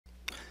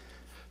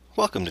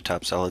Welcome to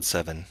TopSolid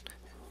 7.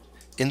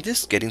 In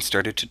this Getting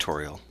Started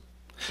tutorial,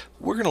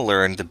 we're going to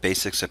learn the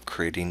basics of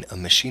creating a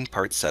machine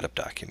part setup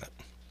document.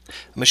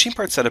 A machine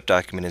part setup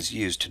document is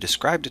used to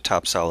describe to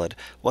TopSolid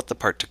what the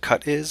part to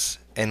cut is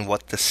and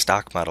what the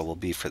stock model will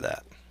be for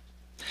that.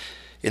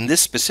 In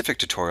this specific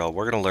tutorial,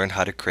 we're going to learn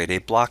how to create a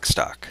block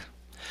stock.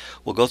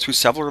 We'll go through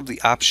several of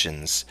the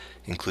options,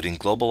 including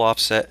global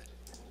offset,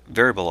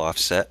 variable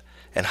offset,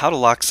 and how to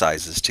lock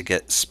sizes to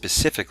get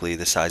specifically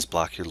the size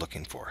block you're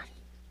looking for.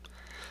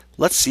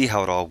 Let's see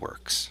how it all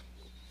works.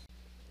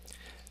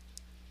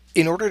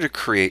 In order to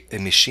create a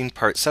machine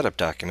part setup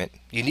document,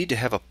 you need to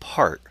have a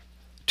part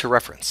to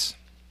reference.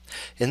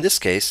 In this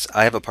case,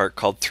 I have a part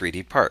called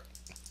 3D part.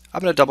 I'm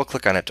going to double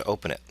click on it to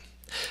open it.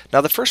 Now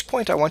the first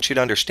point I want you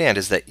to understand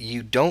is that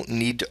you don't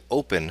need to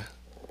open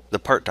the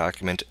part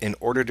document in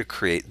order to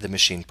create the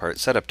machine part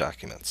setup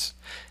documents.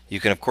 You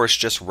can of course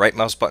just right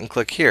mouse button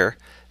click here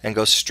and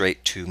go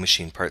straight to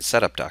machine part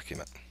setup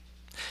document.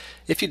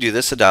 If you do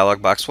this, a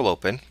dialog box will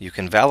open. You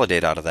can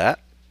validate out of that,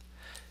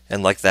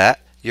 and like that,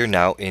 you're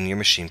now in your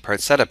machine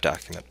part setup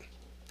document.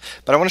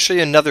 But I want to show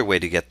you another way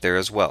to get there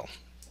as well.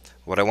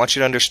 What I want you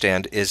to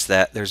understand is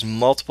that there's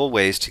multiple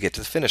ways to get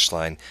to the finish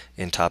line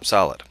in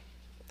TopSolid.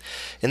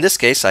 In this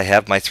case, I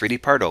have my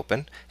 3D part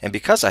open, and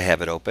because I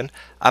have it open,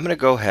 I'm going to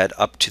go ahead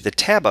up to the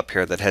tab up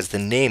here that has the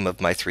name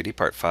of my 3D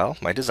part file,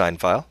 my design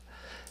file,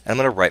 and I'm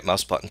going to right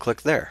mouse button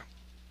click there.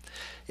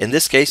 In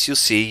this case, you'll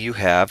see you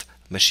have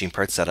machine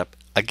part setup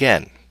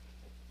again.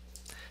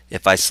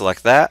 If I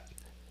select that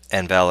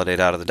and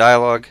validate out of the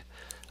dialog,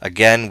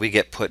 again we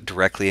get put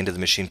directly into the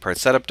machine part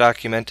setup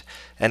document,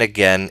 and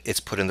again it's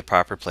put in the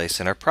proper place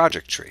in our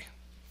project tree.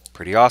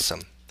 Pretty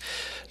awesome.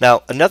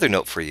 Now another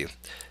note for you.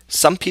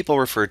 Some people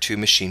refer to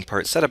machine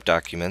part setup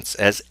documents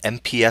as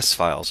MPS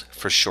files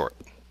for short.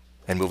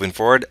 And moving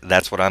forward,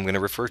 that's what I'm going to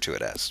refer to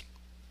it as.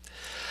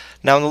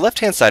 Now on the left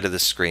hand side of the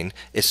screen,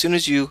 as soon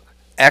as you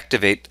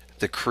activate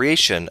the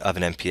creation of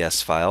an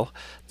MPS file,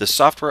 the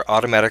software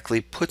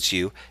automatically puts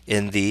you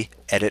in the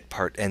Edit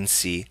Part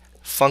NC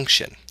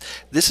function.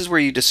 This is where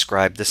you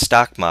describe the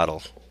stock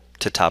model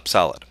to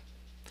TopSolid.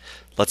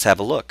 Let's have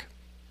a look.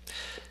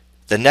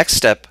 The next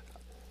step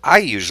I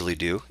usually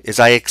do is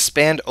I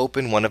expand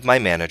open one of my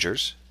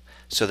managers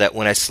so that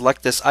when I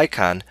select this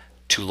icon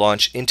to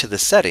launch into the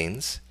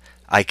settings,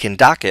 I can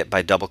dock it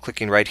by double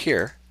clicking right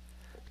here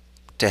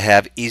to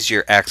have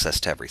easier access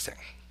to everything.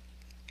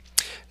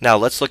 Now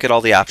let's look at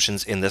all the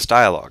options in this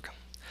dialog.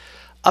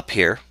 Up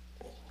here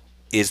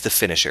is the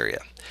finish area.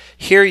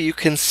 Here you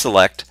can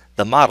select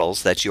the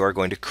models that you are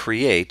going to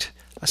create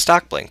a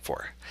stock blank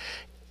for.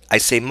 I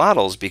say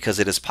models because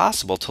it is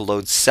possible to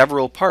load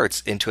several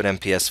parts into an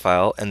MPS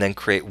file and then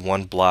create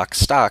one block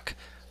stock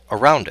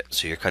around it.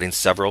 So you're cutting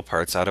several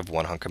parts out of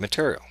one hunk of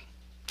material.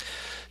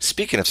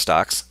 Speaking of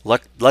stocks,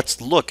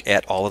 let's look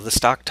at all of the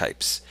stock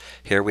types.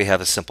 Here we have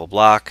a simple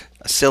block,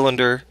 a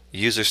cylinder,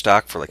 user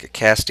stock for like a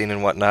casting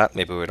and whatnot.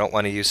 Maybe we don't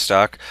want to use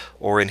stock,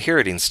 or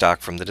inheriting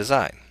stock from the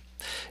design.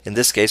 In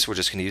this case, we're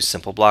just going to use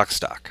simple block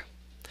stock.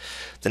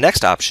 The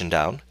next option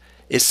down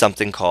is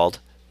something called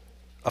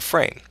a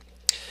frame.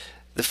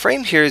 The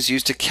frame here is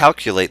used to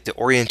calculate the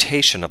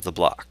orientation of the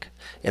block.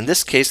 In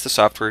this case, the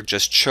software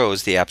just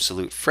chose the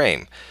absolute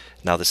frame.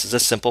 Now this is a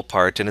simple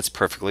part and it's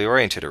perfectly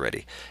oriented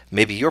already.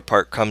 Maybe your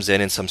part comes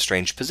in some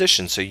strange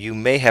position, so you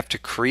may have to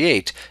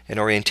create an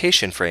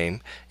orientation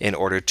frame in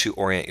order to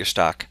orient your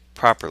stock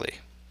properly.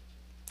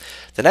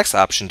 The next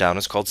option down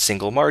is called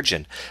single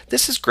margin.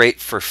 This is great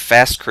for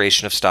fast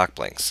creation of stock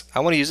blanks. I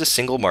want to use a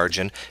single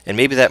margin, and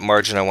maybe that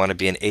margin I want to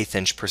be an 1/8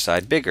 inch per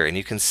side bigger. And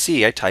you can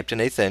see I typed an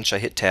 1/8 inch, I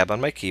hit tab on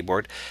my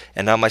keyboard,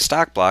 and now my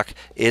stock block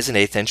is an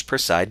 1/8 inch per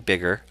side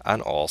bigger on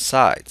all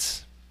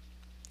sides.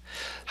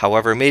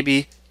 However,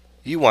 maybe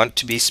you want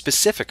to be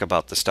specific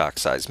about the stock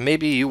size.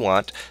 Maybe you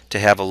want to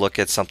have a look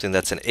at something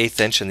that's an 1/8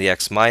 inch in the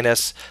X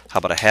minus, how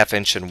about a 1/2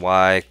 inch in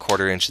Y,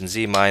 1/4 inch in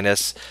Z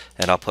minus,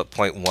 and I'll put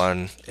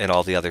 0.1 in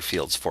all the other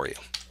fields for you.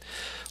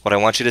 What I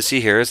want you to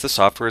see here is the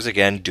software is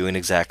again doing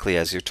exactly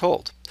as you're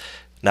told.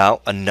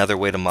 Now another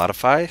way to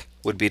modify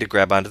would be to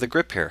grab onto the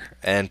grip here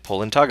and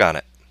pull and tug on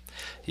it.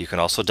 You can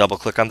also double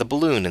click on the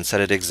balloon and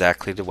set it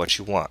exactly to what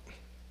you want.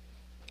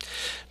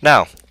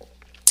 Now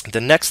the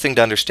next thing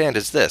to understand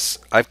is this.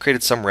 I've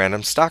created some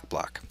random stock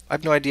block. I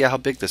have no idea how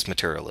big this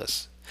material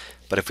is.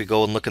 But if we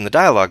go and look in the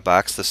dialog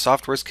box, the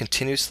software is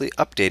continuously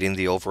updating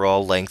the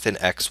overall length in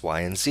X,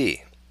 Y, and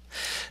Z.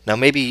 Now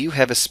maybe you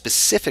have a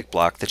specific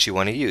block that you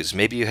want to use.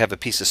 Maybe you have a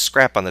piece of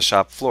scrap on the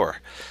shop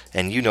floor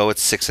and you know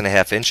it's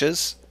 6.5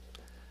 inches,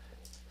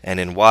 and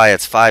in Y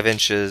it's 5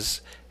 inches,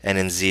 and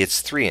in Z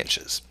it's 3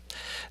 inches.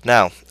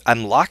 Now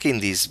I'm locking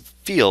these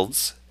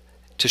fields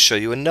to show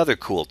you another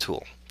cool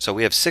tool. So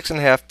we have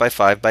 6.5 by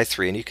 5 by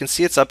 3, and you can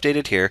see it's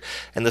updated here,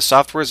 and the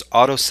software has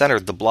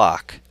auto-centered the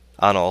block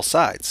on all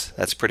sides.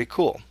 That's pretty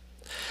cool.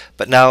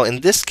 But now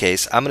in this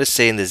case, I'm going to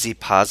say in the Z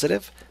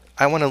positive,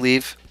 I want to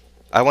leave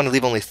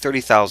only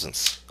 30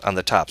 thousandths on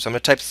the top. So I'm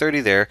going to type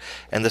 30 there,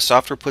 and the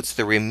software puts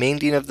the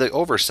remaining of the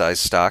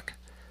oversized stock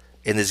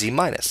in the Z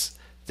minus.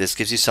 This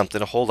gives you something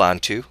to hold on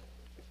to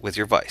with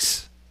your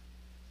vise.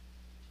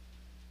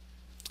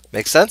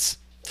 Make sense?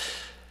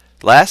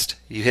 Last,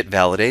 you hit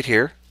validate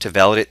here to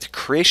validate the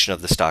creation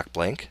of the stock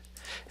blank.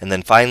 And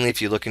then finally,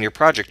 if you look in your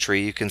project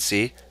tree, you can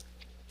see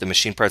the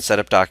machine part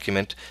setup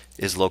document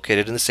is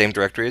located in the same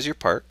directory as your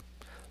part.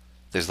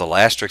 There's the little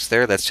asterisk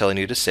there that's telling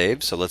you to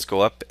save. So let's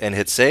go up and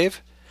hit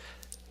save.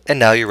 And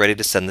now you're ready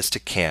to send this to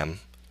CAM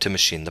to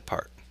machine the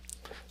part.